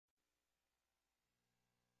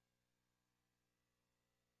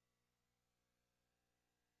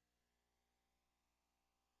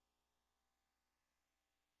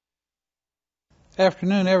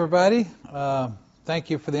Afternoon, everybody. Thank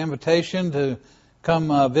you for the invitation to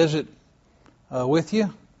come visit with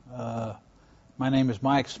you. My name is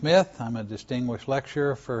Mike Smith. I'm a distinguished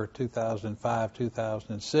lecturer for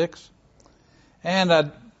 2005-2006. And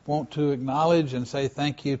I want to acknowledge and say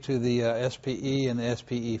thank you to the SPE and the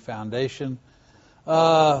SPE Foundation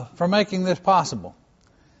for making this possible.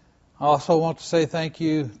 I also want to say thank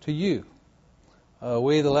you to you.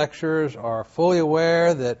 We, the lecturers, are fully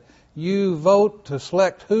aware that you vote to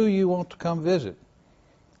select who you want to come visit.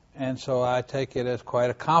 And so I take it as quite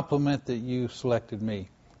a compliment that you selected me.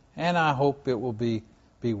 And I hope it will be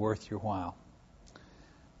worth your while.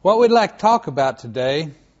 What we'd like to talk about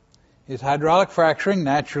today is hydraulic fracturing.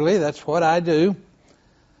 Naturally, that's what I do.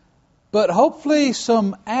 But hopefully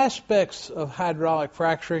some aspects of hydraulic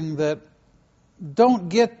fracturing that don't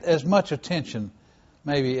get as much attention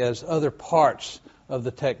maybe as other parts of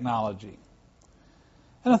the technology.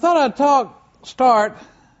 And I thought I'd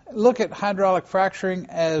look at hydraulic fracturing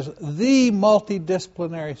as the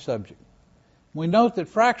multi-disciplinary subject. We note that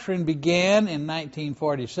fracturing began in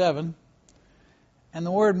 1947, and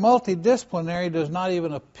the word multidisciplinary does not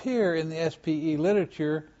even appear in the SPE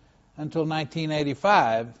literature until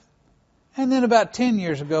 1985, and then about 10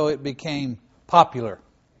 years ago it became popular.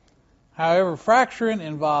 However, fracturing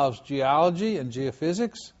involves geology and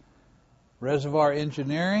geophysics, reservoir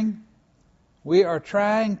engineering. We are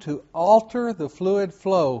trying to alter the fluid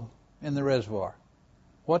flow in the reservoir.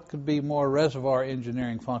 What could be more reservoir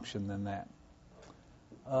engineering function than that?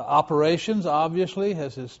 Operations, obviously,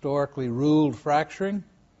 has historically ruled fracturing.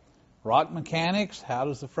 Rock mechanics, how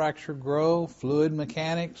does the fracture grow? Fluid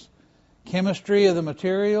mechanics, chemistry of the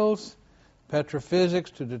materials,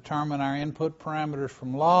 petrophysics to determine our input parameters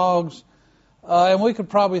from logs, and we could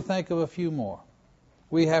probably think of a few more.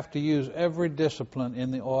 We have to use every discipline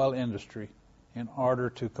in the oil industry in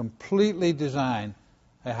order to completely design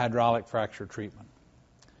a hydraulic fracture treatment.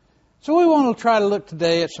 So we want to try to look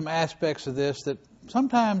today at some aspects of this that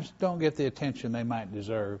sometimes don't get the attention they might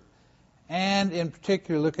deserve, and in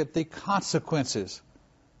particular look at the consequences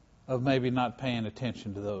of maybe not paying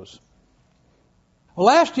attention to those. Well,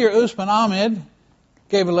 last year Usman Ahmed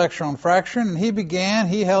gave a lecture on fracturing, and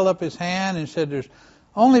he held up his hand and said there's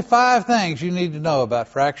only 5 things you need to know about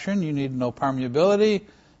fracturing. You need to know permeability,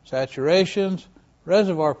 saturations,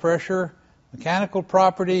 reservoir pressure, mechanical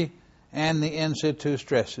property, and the in situ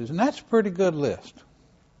stresses. And that's a pretty good list.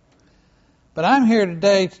 But I'm here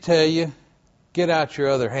today to tell you, get out your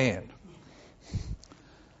other hand.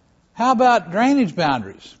 How about drainage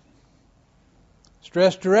boundaries?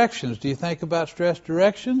 Stress directions. Do you think about stress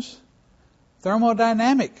directions?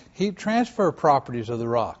 Thermodynamic, heat transfer properties of the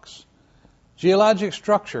rocks. Geologic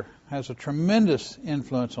structure has a tremendous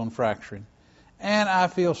influence on fracturing. And I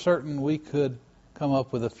feel certain we could come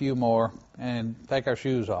up with a few more and take our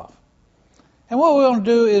shoes off. And what we want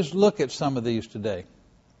to do is look at some of these today.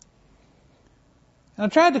 And I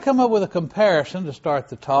tried to come up with a comparison to start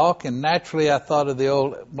the talk, and naturally I thought of the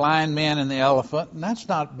old blind man and the elephant, and that's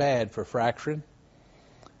not bad for fracturing.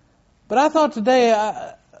 But I thought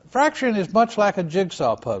today fracturing is much like a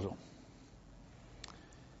jigsaw puzzle.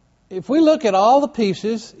 If we look at all the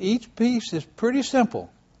pieces, each piece is pretty simple,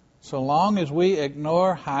 so long as we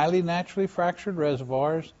ignore highly naturally fractured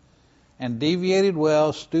reservoirs and deviated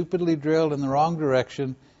wells stupidly drilled in the wrong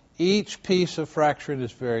direction. Each piece of fracturing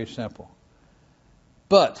is very simple.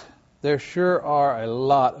 But there sure are a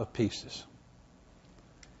lot of pieces.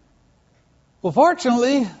 Well,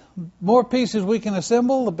 fortunately, more pieces we can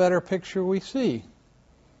assemble, the better picture we see.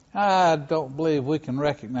 I don't believe we can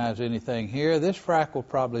recognize anything here. This frac will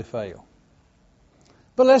probably fail.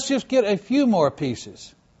 But let's just get a few more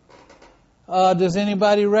pieces. Does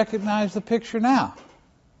anybody recognize the picture now?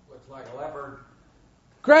 Looks like a leopard.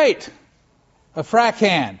 Great. A frac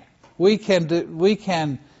hand. We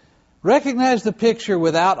can recognize the picture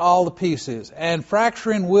without all the pieces, and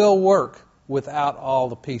fracturing will work without all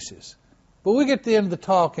the pieces. But we'll get to the end of the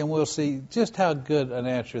talk and we'll see just how good an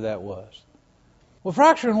answer that was. Well,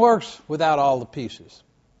 fracturing works without all the pieces.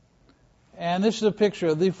 And this is a picture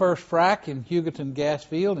of the first frac in Hugoton Gas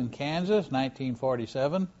Field in Kansas,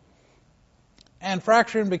 1947. And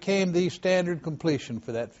fracturing became the standard completion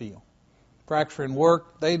for that field. Fracturing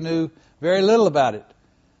worked. They knew very little about it,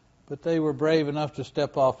 but they were brave enough to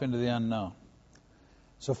step off into the unknown.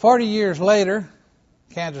 So 40 years later,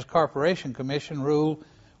 Kansas Corporation Commission ruled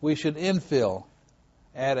we should infill,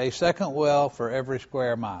 add a second well for every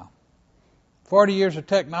square mile. 40 years of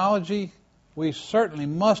technology, we certainly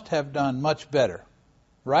must have done much better,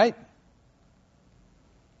 right?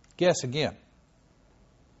 Guess again.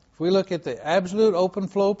 If we look at the absolute open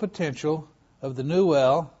flow potential of the new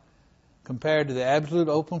well compared to the absolute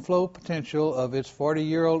open flow potential of its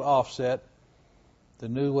 40-year-old offset, the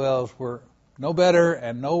new wells were no better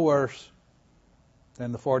and no worse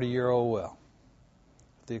than the 40-year-old well.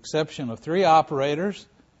 With the exception of 3 operators,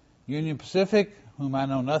 Union Pacific, whom I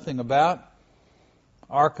know nothing about,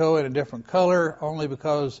 Arco in a different color, only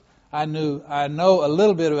because I know a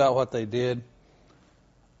little bit about what they did.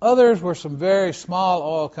 Others were some very small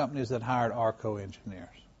oil companies that hired Arco engineers.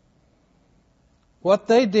 What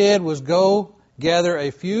they did was go gather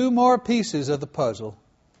a few more pieces of the puzzle,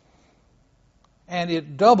 and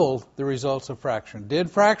it doubled the results of fracturing.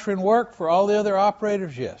 Did fracturing work for all the other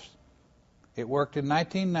operators? Yes. It worked in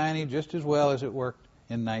 1990 just as well as it worked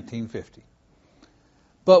in 1950.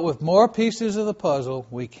 But with more pieces of the puzzle,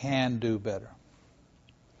 we can do better.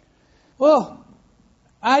 Well,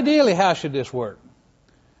 ideally, how should this work?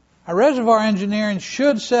 Our reservoir engineering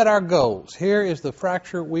should set our goals. Here is the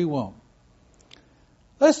fracture we want.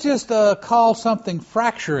 Let's just call something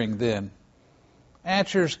fracturing then.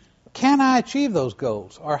 Answers, can I achieve those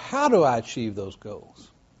goals? Or how do I achieve those goals?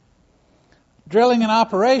 Drilling and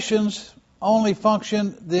operations only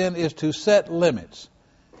function then is to set limits.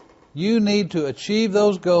 You need to achieve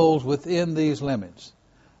those goals within these limits,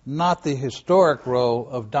 not the historic role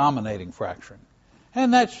of dominating fracturing.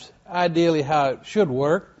 And that's ideally how it should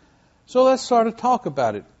work. So let's sort of talk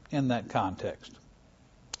about it in that context.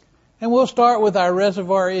 And we'll start with our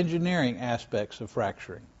reservoir engineering aspects of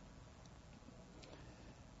fracturing.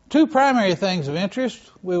 2 primary things of interest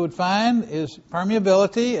we would find is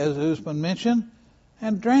permeability, as Usman mentioned,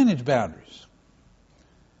 and drainage boundaries.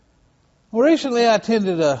 Well, recently I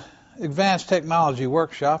attended an advanced technology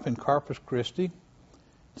workshop in Corpus Christi.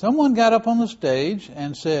 Someone got up on the stage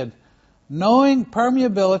and said, knowing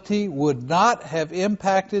permeability would not have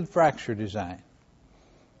impacted fracture design.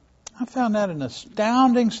 I found that an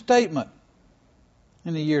astounding statement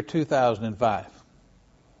in the year 2005.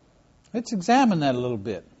 Let's examine that a little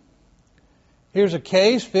bit. Here's a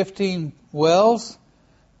case, 15 wells,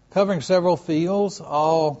 covering several fields,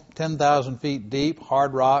 all 10,000 feet deep,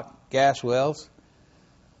 hard rock, gas wells.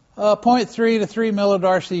 0.3 to 3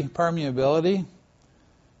 millidarcy permeability.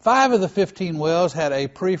 5 of the 15 wells had a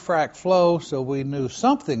pre-frac flow, so we knew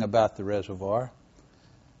something about the reservoir.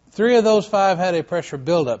 3 of those 5 had a pressure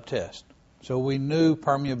buildup test, so we knew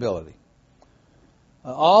permeability.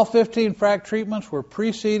 All 15 frac treatments were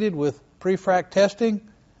preceded with pre-frac testing.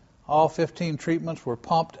 All 15 treatments were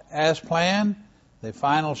pumped as planned. The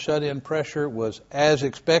final shut-in pressure was as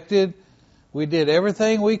expected. We did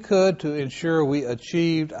everything we could to ensure we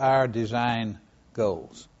achieved our design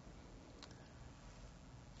goals.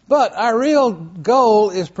 But our real goal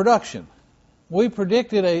is production. We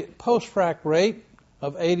predicted a post-frac rate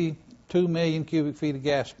of 82 million cubic feet of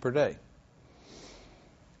gas per day.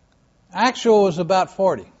 Actual was about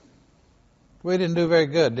 40. We didn't do very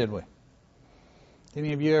good, did we?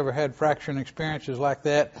 Any of you ever had fracturing experiences like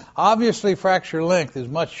that? Obviously, fracture length is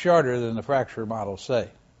much shorter than the fracture models say.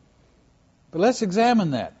 But let's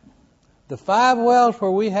examine that. The 5 wells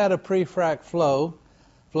where we had a pre-frac flow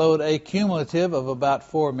flowed a cumulative of about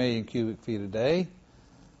 4 million cubic feet a day.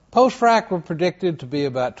 Post-frac were predicted to be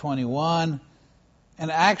about 21,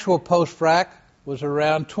 and actual post-frac was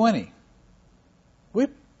around 20. We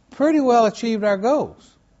pretty well achieved our goals.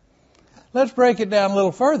 Let's break it down a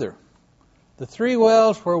little further. The 3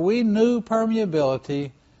 wells where we knew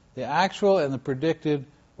permeability, the actual and the predicted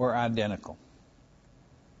were identical.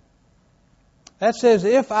 That says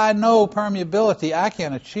if I know permeability, I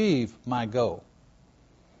can achieve my goal.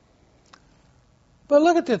 But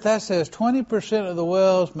look at that. That says 20% of the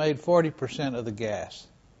wells made 40% of the gas.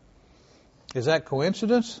 Is that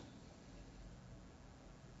coincidence?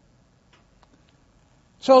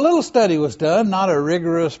 So a little study was done, not a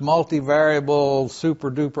rigorous multivariable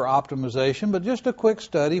super-duper optimization, but just a quick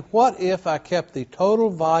study. What if I kept the total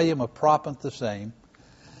volume of proppant the same?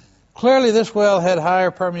 Clearly this well had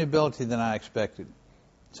higher permeability than I expected.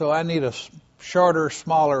 So I need a shorter,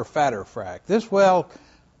 smaller, fatter frac. This well,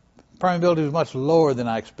 permeability was much lower than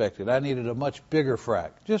I expected. I needed a much bigger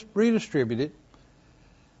frac. Just redistribute it.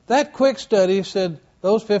 That quick study said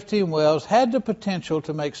those 15 wells had the potential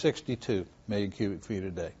to make 62 million cubic feet a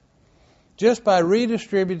day, just by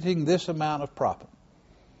redistributing this amount of proppant.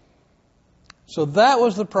 So that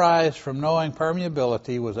was the prize from knowing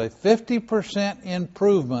permeability, was a 50%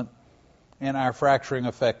 improvement in our fracturing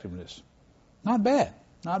effectiveness. Not bad,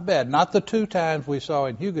 not bad. Not the 2 times we saw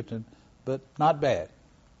in Hugoton, but not bad.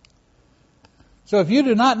 So if you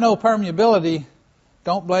do not know permeability,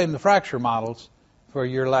 don't blame the fracture models for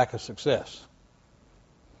your lack of success.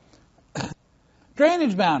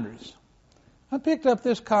 Drainage boundaries. I picked up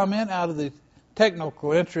this comment out of the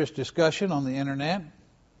technical interest discussion on the internet.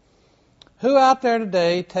 Who out there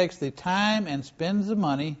today takes the time and spends the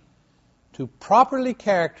money to properly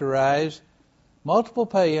characterize multiple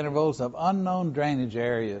pay intervals of unknown drainage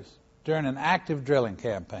areas during an active drilling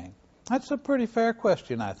campaign? That's a pretty fair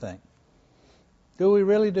question, I think. Do we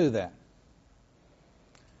really do that?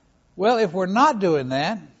 Well, if we're not doing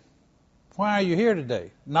that, why are you here today?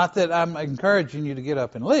 Not that I'm encouraging you to get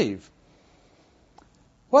up and leave.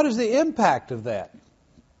 What is the impact of that?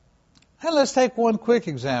 And let's take one quick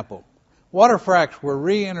example. Water fracks were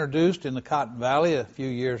reintroduced in the Cotton Valley a few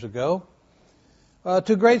years ago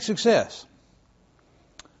to great success.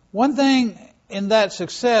 One thing in that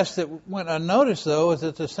success that went unnoticed, though, is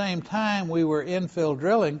at the same time we were infill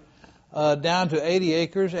drilling down to 80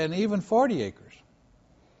 acres and even 40 acres.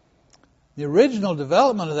 The original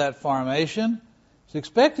development of that formation is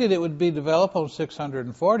expected it would be developed on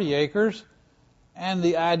 640 acres, and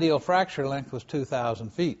the ideal fracture length was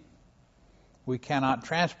 2,000 feet. We cannot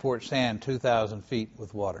transport sand 2,000 feet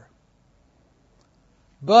with water.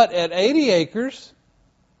 But at 80 acres,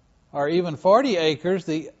 or even 40 acres,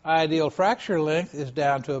 the ideal fracture length is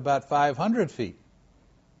down to about 500 feet.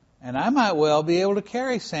 And I might well be able to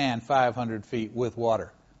carry sand 500 feet with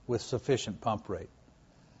water with sufficient pump rate.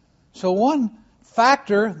 So one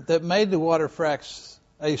factor that made the water fracks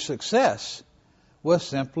a success was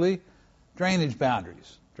simply drainage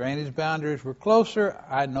boundaries. Drainage boundaries were closer.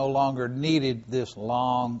 I no longer needed this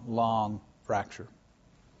long fracture.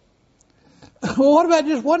 Well, what about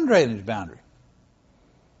just one drainage boundary?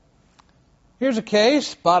 Here's a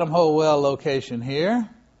case, bottom hole well location here.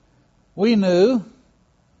 We knew,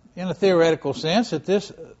 in a theoretical sense, that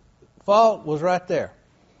this fault was right there.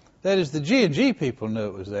 That is, the G&G people knew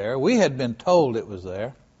it was there. We had been told it was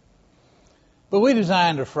there. But we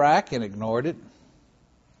designed a frac and ignored it.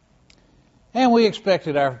 And we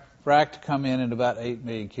expected our frac to come in at about 8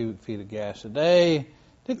 million cubic feet of gas a day,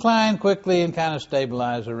 decline quickly, and kind of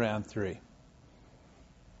stabilize around 3.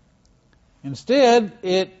 Instead,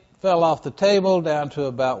 it fell off the table down to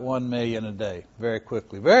about 1 million a day very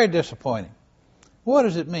quickly. Very disappointing. What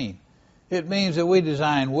does it mean? It means that we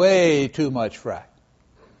designed way too much frac.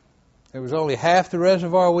 There was only half the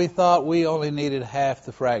reservoir we thought. We only needed half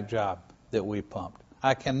the frac job that we pumped.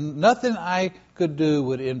 Nothing I could do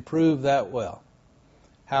would improve that well.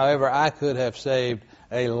 However, I could have saved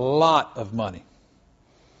a lot of money.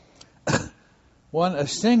 A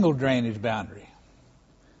single drainage boundary.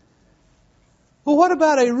 Well, what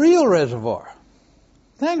about a real reservoir?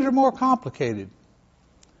 Things are more complicated.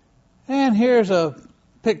 And here's a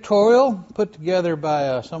pictorial put together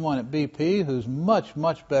by someone at BP who's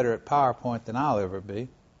much better at PowerPoint than I'll ever be.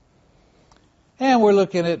 And we're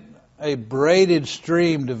looking at a braided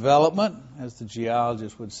stream development, as the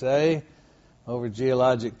geologists would say. Over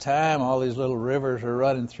geologic time, all these little rivers are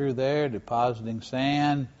running through there, depositing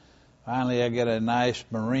sand. Finally, I get a nice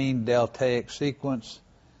marine deltaic sequence.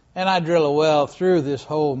 And I drill a well through this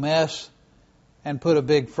whole mess and put a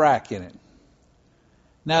big frac in it.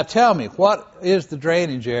 Now tell me, what is the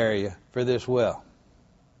drainage area for this well?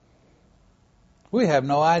 We have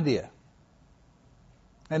no idea.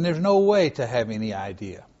 And there's no way to have any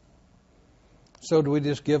idea. So do we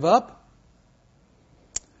just give up?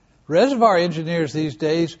 Reservoir engineers these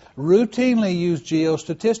days routinely use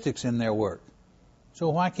geostatistics in their work. So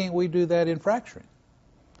why can't we do that in fracturing?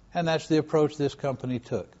 And that's the approach this company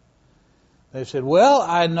took. They said, well,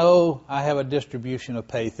 I know I have a distribution of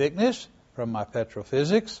pay thickness from my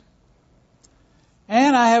petrophysics,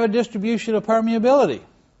 and I have a distribution of permeability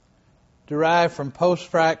derived from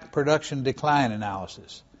post-frac production decline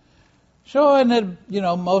analysis, showing that,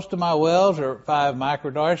 most of my wells are 5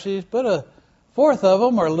 microdarcies, but a fourth of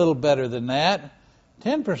them are a little better than that.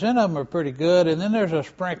 10% of them are pretty good, and then there's a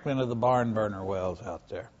sprinkling of the barn burner wells out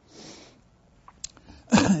there.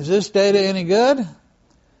 Is this data any good?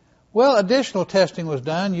 Well, additional testing was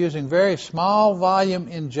done using very small volume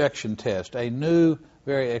injection test, a new,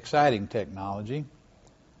 very exciting technology.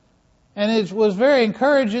 And it was very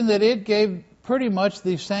encouraging that it gave pretty much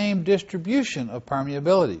the same distribution of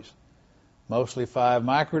permeabilities. Mostly 5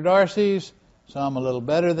 microdarcies, some a little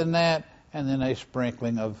better than that, and then a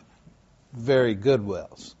sprinkling of very good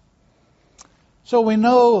wells. So we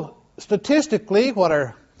know statistically what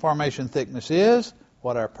our formation thickness is,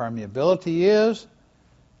 what our permeability is,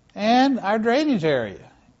 and our drainage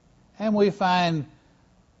area. And we find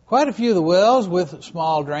quite a few of the wells with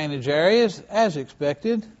small drainage areas, as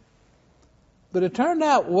expected. But it turned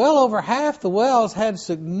out well over half the wells had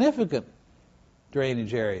significant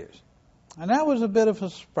drainage areas. And that was a bit of a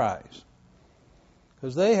surprise,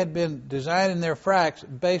 because they had been designing their fracs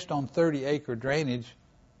based on 30-acre drainage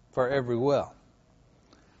for every well.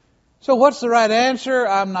 So what's the right answer?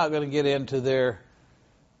 I'm not going to get into their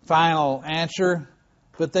final answer,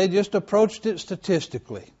 but they just approached it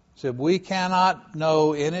statistically. Said we cannot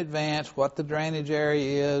know in advance what the drainage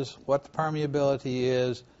area is, what the permeability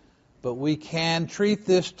is, but we can treat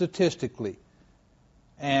this statistically.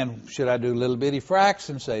 And should I do little bitty fracs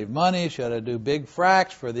and save money? Should I do big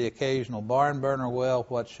fracs for the occasional barn burner well?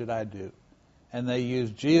 What should I do? And they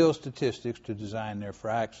used geostatistics to design their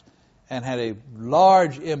fracs and had a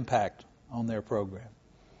large impact on their program.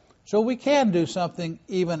 So we can do something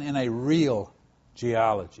even in a real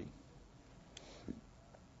geology.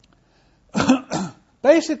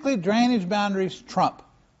 Basically, drainage boundaries trump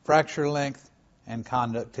fracture length and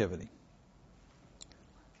conductivity.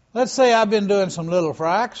 Let's say I've been doing some little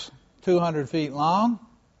fracs, 200 feet long,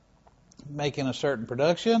 making a certain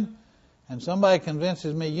production, and somebody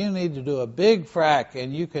convinces me you need to do a big frac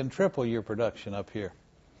and you can triple your production up here.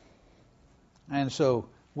 And so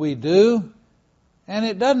we do, and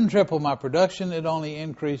it doesn't triple my production, it only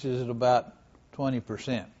increases it about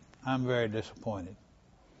 20%. I'm very disappointed.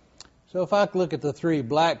 So if I look at the three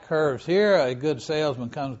black curves here, a good salesman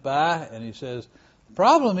comes by and he says, the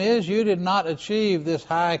problem is you did not achieve this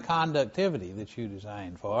high conductivity that you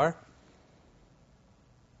designed for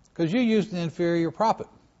because you used an inferior proppant.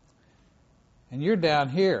 And you're down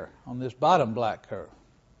here on this bottom black curve.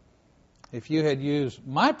 If you had used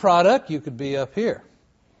my product, you could be up here.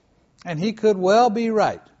 And he could well be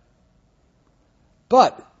right.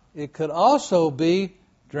 But it could also be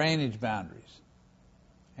drainage boundaries.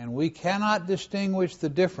 And we cannot distinguish the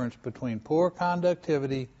difference between poor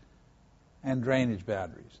conductivity and drainage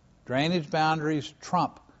boundaries. Drainage boundaries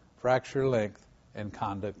trump fracture length and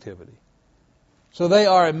conductivity. So they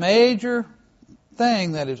are a major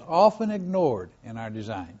thing that is often ignored in our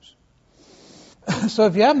designs. So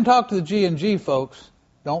if you haven't talked to the G&G folks,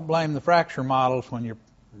 don't blame the fracture models when your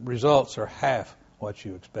results are half what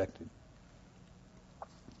you expected.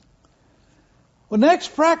 Well, next,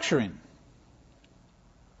 fracturing.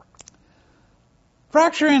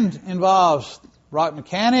 Fracturing involves rock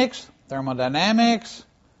mechanics, thermodynamics,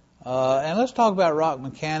 and let's talk about rock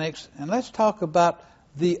mechanics, and let's talk about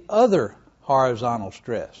the other horizontal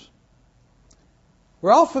stress.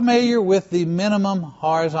 We're all familiar with the minimum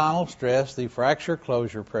horizontal stress, the fracture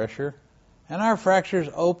closure pressure, and our fractures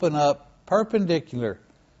open up perpendicular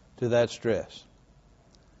to that stress.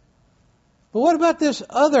 But what about this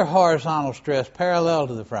other horizontal stress parallel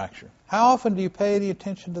to the fracture? How often do you pay any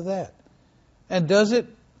attention to that? And does it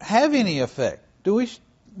have any effect? Do we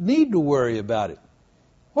need to worry about it?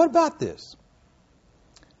 What about this?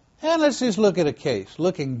 And let's just look at a case.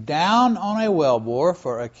 Looking down on a wellbore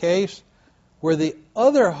for a case where the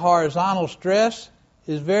other horizontal stress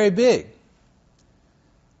is very big.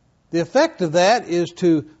 The effect of that is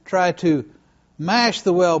to try to mash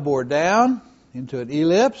the wellbore down into an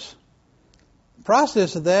ellipse. The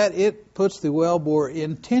process of that, it puts the wellbore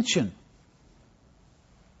in tension.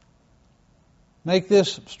 Make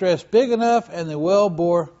this stress big enough and the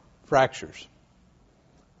wellbore fractures.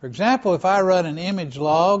 For example, if I run an image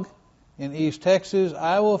log in East Texas,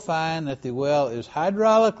 I will find that the well is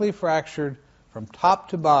hydraulically fractured from top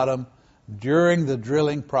to bottom during the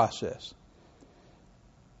drilling process.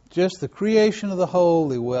 Just the creation of the hole,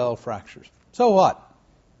 the well fractures. So what?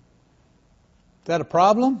 Is that a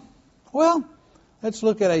problem? Well, let's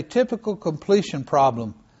look at a typical completion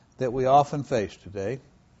problem that we often face today.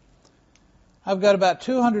 I've got about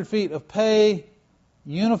 200 feet of pay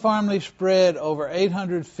uniformly spread over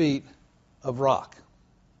 800 feet of rock.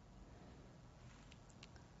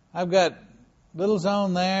 I've got little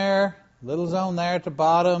zone there at the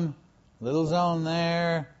bottom, little zone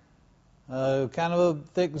there, kind of a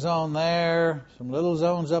thick zone there, some little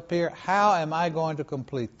zones up here. How am I going to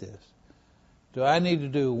complete this? Do I need to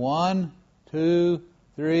do 1, 2,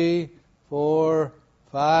 3, 4,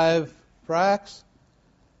 5 fracs?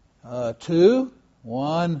 2,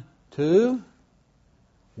 1, 2,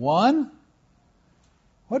 1.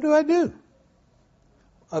 What do I do?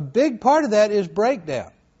 A big part of that is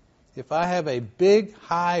breakdown. If I have a big,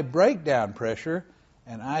 high breakdown pressure,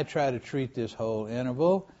 and I try to treat this whole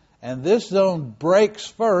interval, and this zone breaks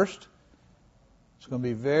first, it's going to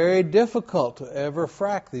be very difficult to ever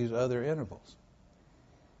frac these other intervals.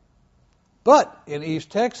 But in East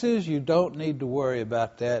Texas, you don't need to worry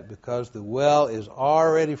about that because the well is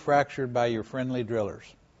already fractured by your friendly drillers.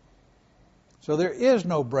 So there is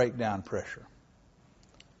no breakdown pressure.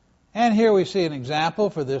 And here we see an example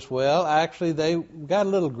for this well. Actually, they got a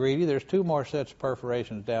little greedy. There's 2 more sets of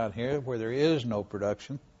perforations down here where there is no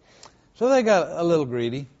production. So they got a little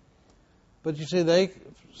greedy. But you see, they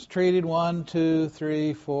treated 1, 2,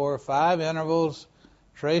 3, 4, 5 intervals,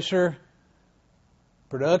 tracer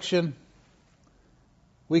production,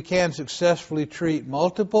 we can successfully treat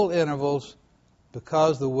multiple intervals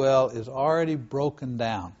because the well is already broken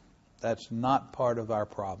down. That's not part of our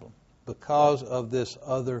problem because of this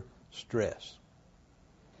other stress.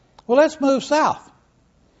 Well, let's move south.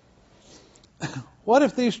 What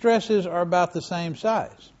if these stresses are about the same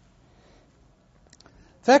size? The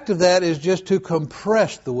effect of that is just to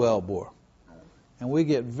compress the wellbore. And we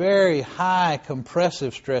get very high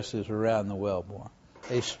compressive stresses around the wellbore,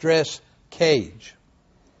 a stress cage.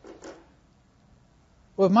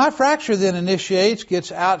 Well, if my fracture then initiates,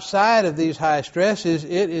 gets outside of these high stresses,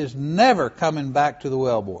 it is never coming back to the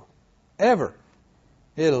wellbore. Ever.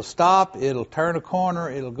 It'll stop, it'll turn a corner,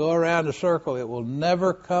 it'll go around a circle. It will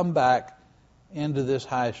never come back into this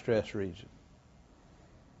high stress region.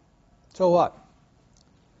 So what?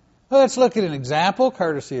 Well, let's look at an example,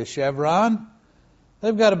 courtesy of Chevron.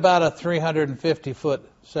 They've got about a 350-foot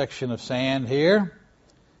section of sand here.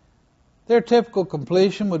 Their typical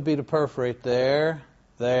completion would be to perforate there,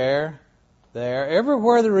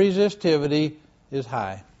 everywhere the resistivity is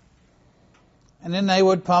high. And then they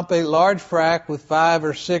would pump a large frac with 5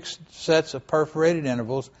 or 6 sets of perforated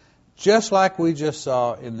intervals, just like we just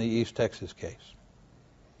saw in the East Texas case.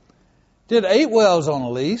 Did 8 wells on a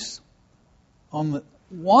lease. On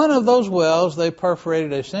one of those wells, they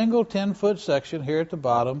perforated a single 10-foot section here at the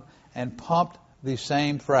bottom and pumped the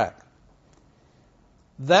same frac.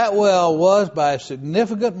 That well was, by a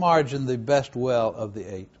significant margin, the best well of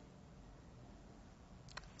the 8.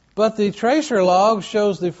 But the tracer log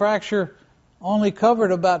shows the fracture only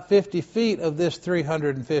covered about 50 feet of this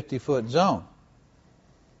 350-foot zone.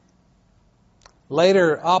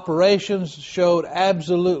 Later operations showed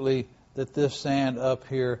absolutely that this sand up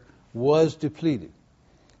here was depleted.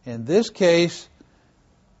 In this case,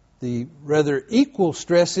 the rather equal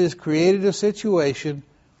stresses created a situation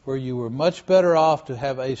where you were much better off to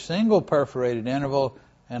have a single perforated interval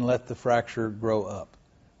and let the fracture grow up.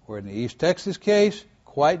 Where in the East Texas case,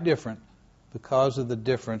 quite different because of the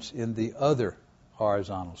difference in the other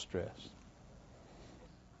horizontal stress.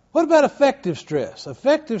 What about effective stress?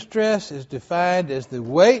 Effective stress is defined as the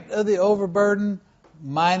weight of the overburden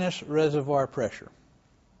minus reservoir pressure.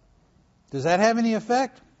 Does that have any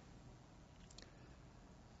effect?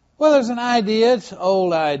 Well, there's an idea, it's an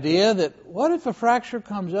old idea, that what if a fracture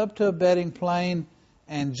comes up to a bedding plane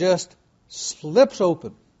and just slips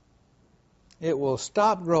open? It will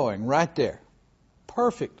stop growing right there.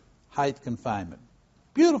 Perfect height confinement.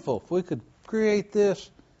 Beautiful. If we could create this,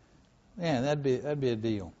 man, that'd be a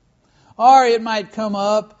deal. Or it might come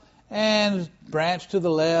up and branch to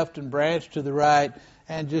the left and branch to the right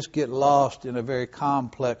and just get lost in a very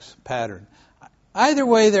complex pattern. Either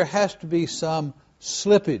way, there has to be some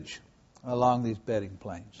slippage along these bedding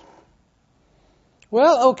planes.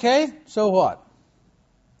 Well, okay, so what?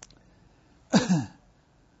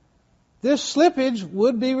 This slippage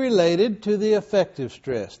would be related to the effective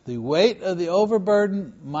stress, the weight of the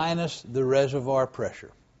overburden minus the reservoir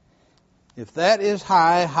pressure. If that is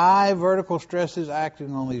high vertical stresses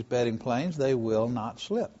acting on these bedding planes, they will not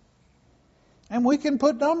slip. And we can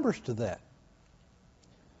put numbers to that.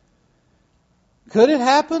 Could it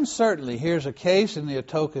happen? Certainly. Here's a case in the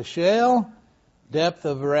Atoka Shale, depth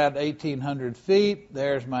of around 1,800 feet.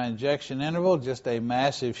 There's my injection interval, just a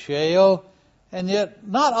massive shale. And yet,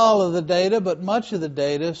 not all of the data, but much of the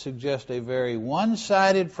data suggest a very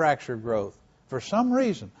one-sided fracture growth for some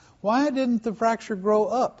reason. Why didn't the fracture grow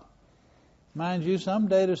up? Mind you, some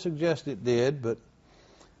data suggest it did, but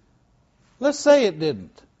let's say it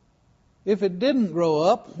didn't. If it didn't grow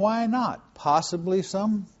up, why not? Possibly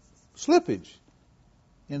some slippage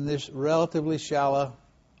in this relatively shallow,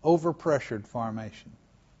 overpressured formation.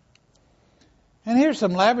 And here's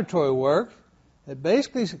some laboratory work that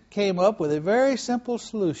basically came up with a very simple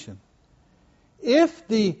solution. If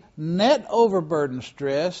the net overburden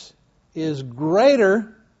stress is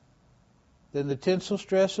greater than the tensile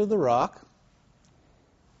stress of the rock,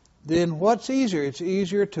 then what's easier? It's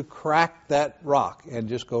easier to crack that rock and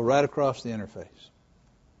just go right across the interface.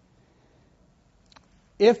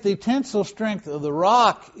 If the tensile strength of the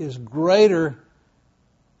rock is greater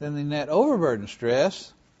than the net overburden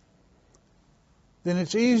stress, then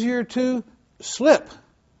it's easier to slip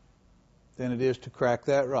than it is to crack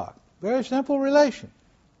that rock. Very simple relation.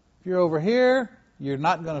 If you're over here, you're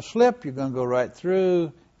not going to slip, you're going to go right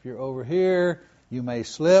through. If you're over here, you may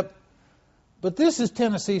slip. But this is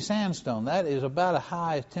Tennessee sandstone. That is about as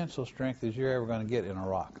high tensile strength as you're ever going to get in a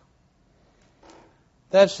rock.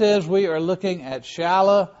 That says we are looking at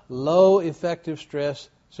shallow, low effective stress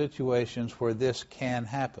situations where this can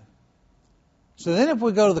happen. So then if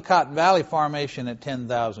we go to the Cotton Valley Formation at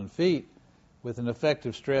 10,000 feet with an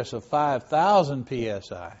effective stress of 5,000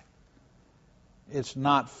 psi, it's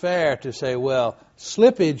not fair to say, well,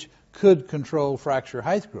 slippage could control fracture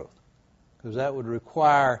height growth, because that would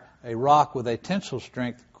require a rock with a tensile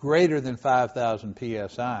strength greater than 5,000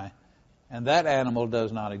 psi, and that animal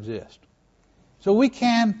does not exist. So we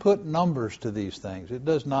can put numbers to these things. It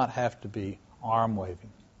does not have to be arm waving.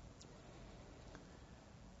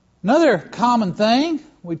 Another common thing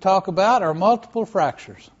we talk about are multiple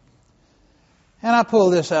fractures. And I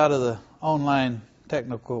pull this out of the online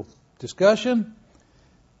technical discussion.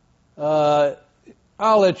 I'll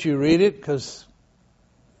let you read it because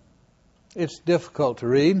it's difficult to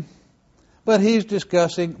read. But he's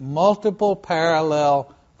discussing multiple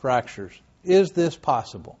parallel fractures. Is this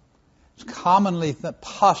possible? It's commonly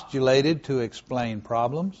postulated to explain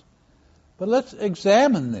problems. But let's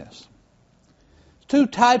examine this. Two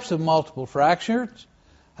types of multiple fractures.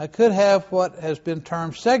 I could have what has been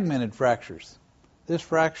termed segmented fractures. This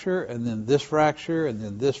fracture, and then this fracture, and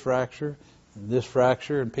then this fracture, and this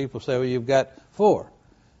fracture. And people say, well, you've got 4.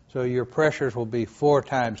 So your pressures will be 4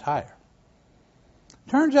 times higher.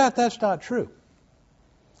 Turns out that's not true.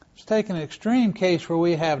 Let's take an extreme case where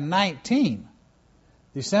we have 19.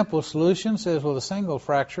 The simple solution says, well, the single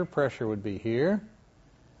fracture pressure would be here.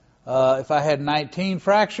 If I had 19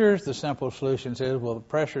 fractures, the simple solution says, well, the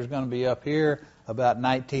pressure is going to be up here about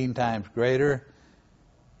 19 times greater.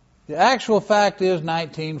 The actual fact is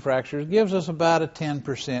 19 fractures gives us about a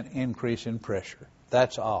 10% increase in pressure.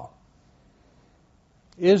 That's all.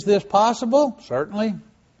 Is this possible? Certainly.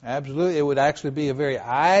 Absolutely. It would actually be a very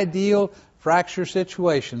ideal fracture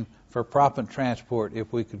situation for proppant transport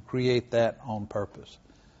if we could create that on purpose.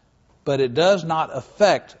 But it does not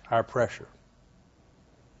affect our pressure.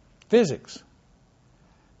 Physics.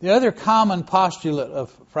 The other common postulate of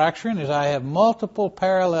fracturing is I have multiple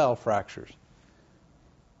parallel fractures,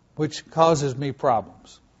 which causes me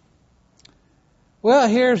problems. Well,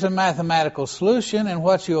 here's a mathematical solution, and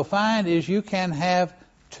what you'll find is you can have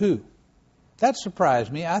 2. That surprised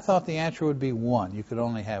me. I thought the answer would be 1. You could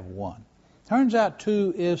only have 1. Turns out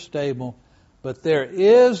 2 is stable, but there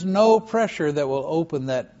is no pressure that will open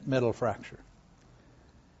that middle fracture.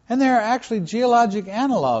 And there are actually geologic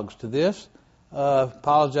analogs to this.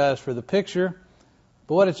 Apologize for the picture.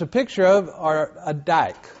 But what it's a picture of are a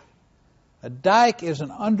dike. A dike is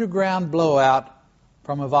an underground blowout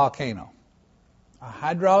from a volcano. A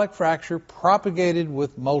hydraulic fracture propagated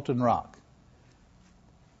with molten rock.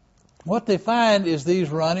 What they find is these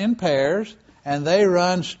run in pairs, and they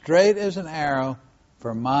run straight as an arrow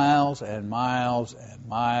for miles and miles and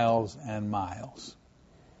miles and miles.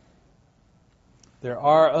 There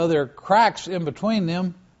are other cracks in between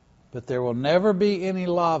them, but there will never be any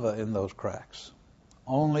lava in those cracks.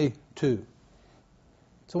 Only 2.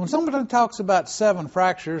 So when somebody talks about 7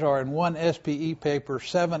 fractures, or in one SPE paper,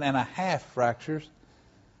 7.5 fractures,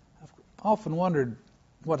 I've often wondered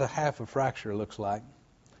what a half a fracture looks like.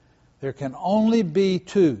 There can only be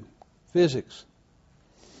 2. Physics.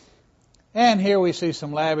 And here we see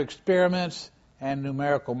some lab experiments and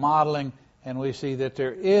numerical modeling, and we see that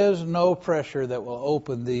there is no pressure that will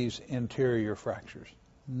open these interior fractures.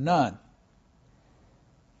 None.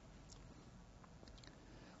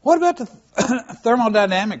 What about the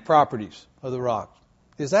thermodynamic properties of the rocks?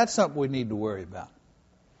 Is that something we need to worry about?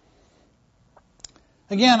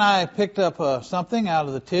 Again, I picked up something out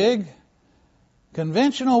of the TIG.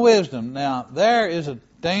 Conventional wisdom. Now, there is a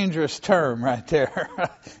dangerous term right there.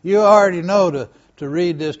 You already know to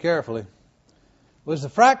read this carefully. Was the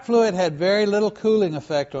frac fluid had very little cooling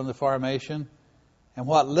effect on the formation, and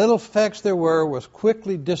what little effects there were was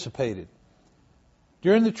quickly dissipated.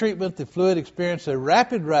 During the treatment, the fluid experienced a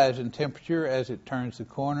rapid rise in temperature as it turns the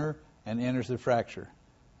corner and enters the fracture.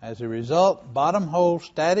 As a result, bottom hole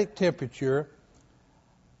static temperature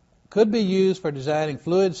could be used for designing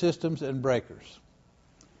fluid systems and breakers.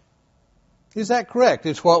 Is that correct?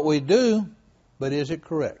 It's what we do, but is it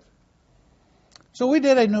correct? So we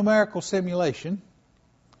did a numerical simulation,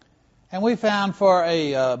 and we found for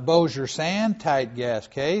a Bossier sand tight gas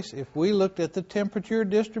case, if we looked at the temperature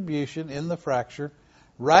distribution in the fracture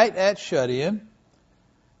right at shut-in,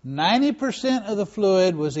 90% of the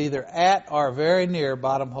fluid was either at or very near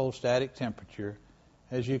bottom hole static temperature,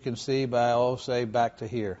 as you can see by, say, back to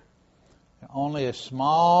here. Only a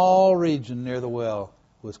small region near the well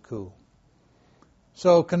was cool.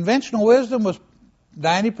 So conventional wisdom was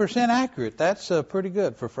 90% accurate. That's pretty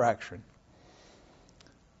good for fracturing.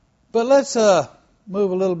 But let's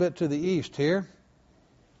move a little bit to the east here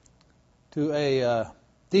to a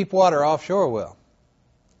deep water offshore well.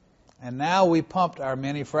 And now we pumped our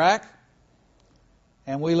mini frac,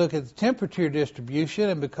 and we look at the temperature distribution,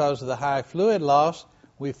 and because of the high fluid loss,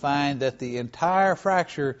 we find that the entire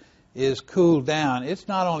fracture is cooled down. It's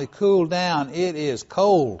not only cooled down, it is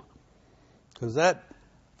cold, because that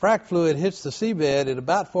frac fluid hits the seabed at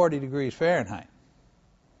about 40 degrees Fahrenheit.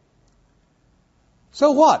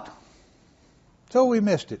 So what? So we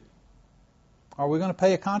missed it. Are we going to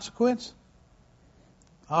pay a consequence?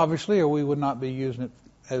 Obviously, or we would not be using it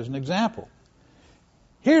as an example.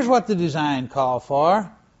 Here's what the design called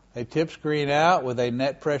for. A tip screen out with a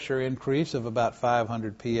net pressure increase of about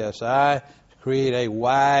 500 psi to create a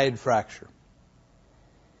wide fracture.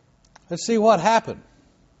 Let's see what happened.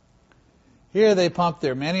 Here they pump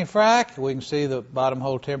their mini frac. We can see the bottom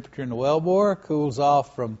hole temperature in the wellbore cools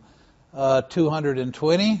off from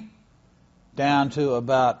 220 down to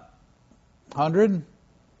about 100,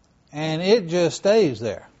 and it just stays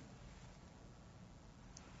there.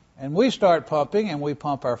 And we start pumping, and we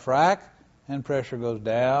pump our frac, and pressure goes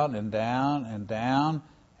down and down and down,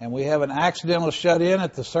 and we have an accidental shut-in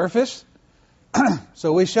at the surface.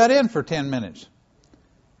 So we shut in for 10 minutes,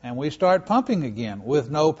 and we start pumping again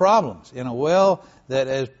with no problems in a well that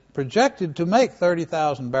is projected to make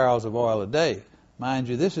 30,000 barrels of oil a day. Mind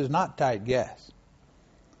you, this is not tight gas.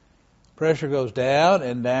 Pressure goes down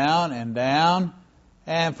and down and down,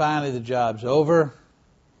 and finally the job's over.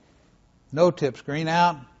 No tip screen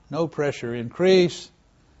out, no pressure increase.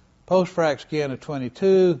 Post-frac skin of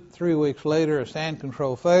 22. 3 weeks later, a sand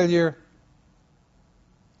control failure.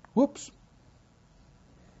 Whoops.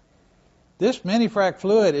 This mini frac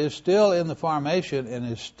fluid is still in the formation and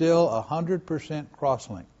is still 100%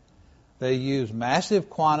 crosslink. They use massive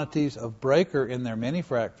quantities of breaker in their mini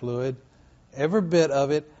frac fluid, every bit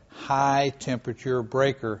of it high temperature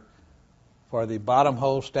breaker for the bottom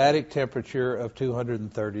hole static temperature of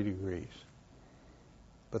 230 degrees.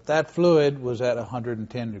 But that fluid was at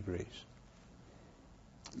 110 degrees.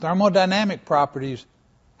 Thermodynamic properties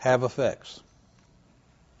have effects.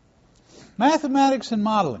 Mathematics and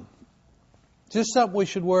modeling. Just something we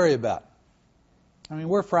should worry about. I mean,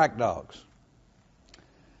 we're frac dogs.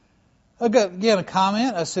 Again, a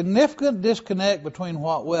comment, a significant disconnect between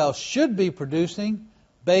what wells should be producing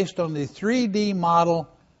based on the 3D model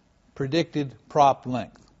predicted prop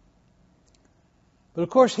length. But of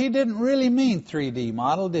course, he didn't really mean 3D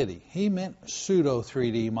model, did he? He meant pseudo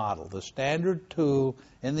 3D model, the standard tool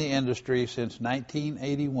in the industry since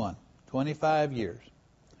 1981, 25 years.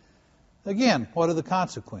 Again, what are the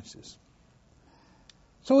consequences?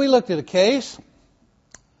 So we looked at a case,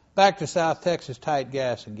 back to South Texas tight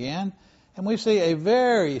gas again, and we see a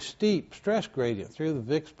very steep stress gradient through the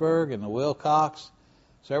Vicksburg and the Wilcox.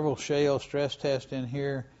 Several shale stress tests in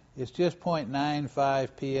here. It's just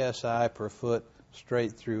 0.95 psi per foot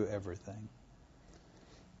straight through everything.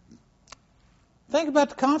 Think about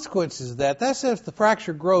the consequences of that. That says if the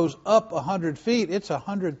fracture grows up 100 feet, it's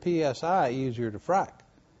 100 psi easier to frac.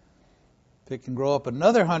 If it can grow up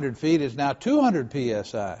another 100 feet, it's now 200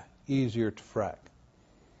 psi easier to frac.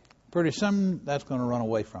 Pretty soon, that's going to run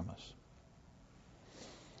away from us.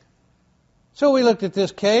 So we looked at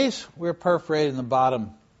this case. We're perforating the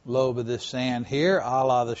bottom lobe of this sand here, a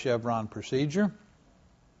la the Chevron procedure.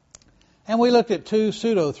 And we looked at two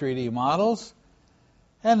pseudo 3D models.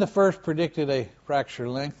 And the first predicted a fracture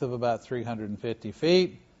length of about 350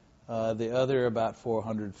 feet. The other about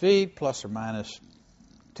 400 feet, plus or minus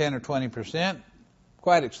 10 or 20%.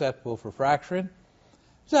 Quite acceptable for fracturing.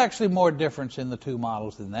 There's actually more difference in the two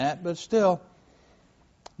models than that, but still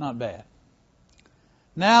not bad.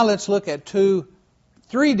 Now let's look at two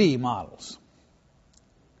 3D models.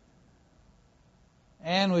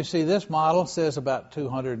 And we see this model says about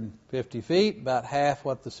 250 feet, about half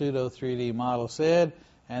what the pseudo 3D model said,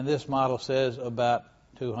 and this model says about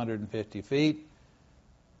 250 feet.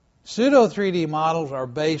 Pseudo 3D models are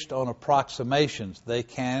based on approximations. They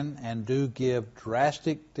can and do give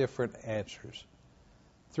drastic different answers.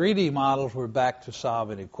 3D models, we're back to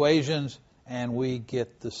solving equations, and we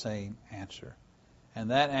get the same answer. And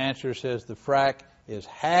that answer says the frac is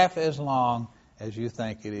half as long as you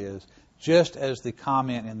think it is, just as the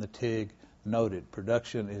comment in the TIG noted.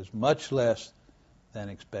 Production is much less than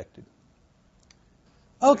expected.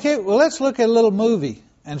 Okay, well, let's look at a little movie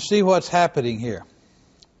and see what's happening here.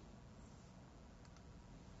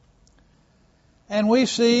 And we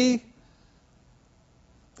see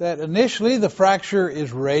that initially the fracture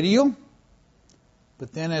is radial,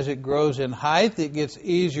 but then as it grows in height, it gets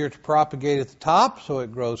easier to propagate at the top, so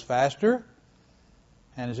it grows faster.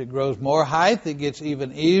 And as it grows more height, it gets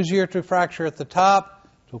even easier to fracture at the top,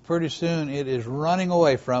 so pretty soon it is running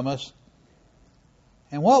away from us.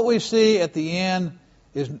 And what we see at the end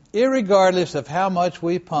is irregardless of how much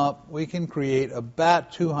we pump, we can create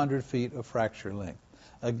about 200 feet of fracture length.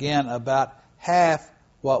 Again, about half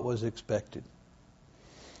what was expected.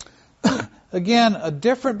 Again, a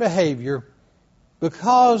different behavior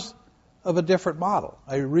because of a different model,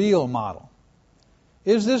 a real model.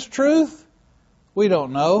 Is this truth? We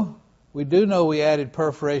don't know. We do know we added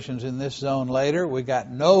perforations in this zone later. We got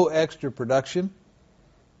no extra production.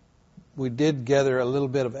 We did gather a little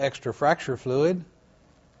bit of extra fracture fluid.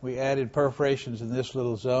 We added perforations in this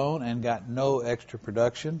little zone and got no extra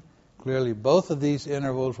production. Clearly, both of these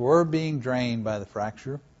intervals were being drained by the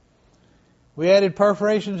fracture. We added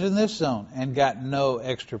perforations in this zone and got no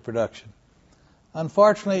extra production.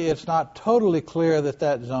 Unfortunately, it's not totally clear that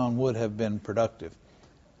that zone would have been productive.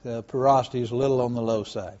 The porosity is a little on the low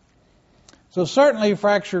side. So certainly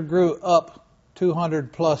fracture grew up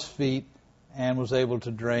 200 plus feet and was able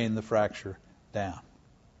to drain the fracture down.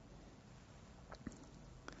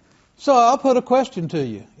 So I'll put a question to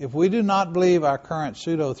you. If we do not believe our current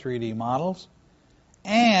pseudo 3D models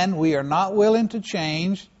and we are not willing to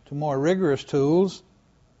change to more rigorous tools,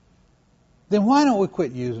 then why don't we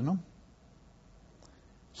quit using them?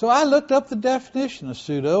 So I looked up the definition of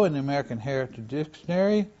pseudo in the American Heritage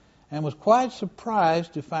Dictionary and was quite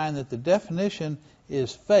surprised to find that the definition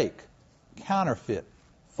is fake, counterfeit,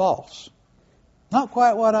 false. Not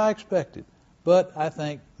quite what I expected, but I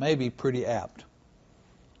think maybe pretty apt.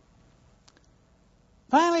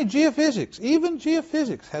 Finally, geophysics. Even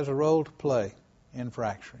geophysics has a role to play in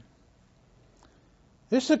fracturing.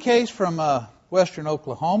 This is a case from western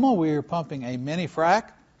Oklahoma. We are pumping a mini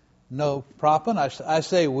frac, no proppant. I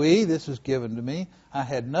say we, this is given to me. I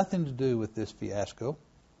had nothing to do with this fiasco.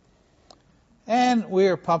 And we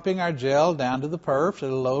are pumping our gel down to the perfs at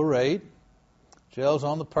a low rate. Gel's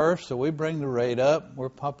on the perfs, so we bring the rate up. We're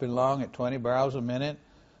pumping along at 20 barrels a minute.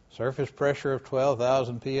 Surface pressure of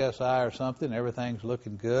 12,000 psi or something. Everything's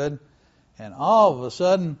looking good. And all of a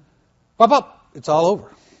sudden, pop up, it's all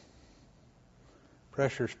over.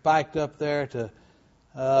 Pressure spiked up there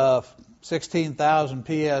to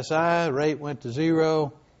 16,000 psi. Rate went to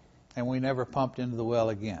 0, and we never pumped into the well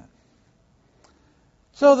again.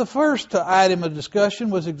 So the first item of discussion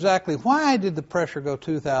was exactly why did the pressure go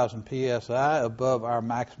 2,000 psi above our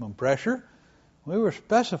maximum pressure? We were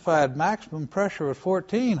specified maximum pressure of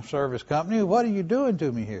 14, service company. What are you doing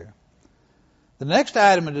to me here? The next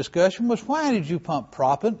item of discussion was why did you pump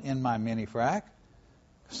proppant in my mini frac?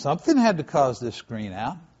 Something had to cause this screen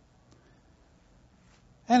out.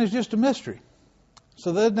 And it's just a mystery.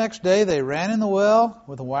 So the next day they ran in the well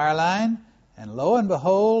with a wire line, and lo and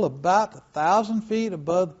behold, about 1,000 feet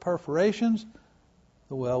above the perforations,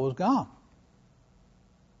 the well was gone.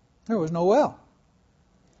 There was no well.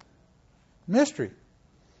 Mystery.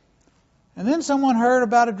 And then someone heard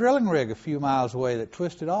about a drilling rig a few miles away that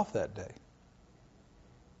twisted off that day.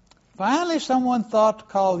 Finally, someone thought to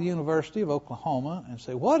call the University of Oklahoma and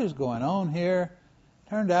say, what is going on here?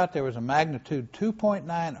 Turned out there was a magnitude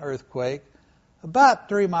 2.9 earthquake about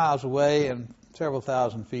 3 miles away and several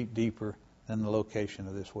thousand feet deeper than the location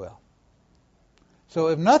of this well. So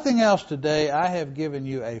if nothing else today, I have given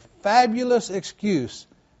you a fabulous excuse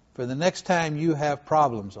for the next time you have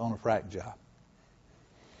problems on a frac job.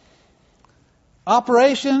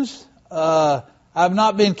 Operations, I've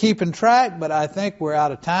not been keeping track, but I think we're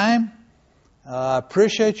out of time. I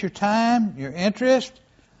appreciate your time, your interest.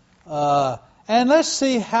 And let's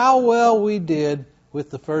see how well we did with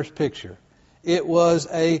the first picture. It was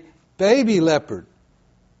a baby leopard.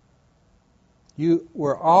 You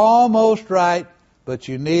were almost right, but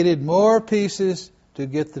you needed more pieces to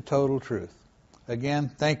get the total truth. Again,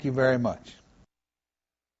 thank you very much.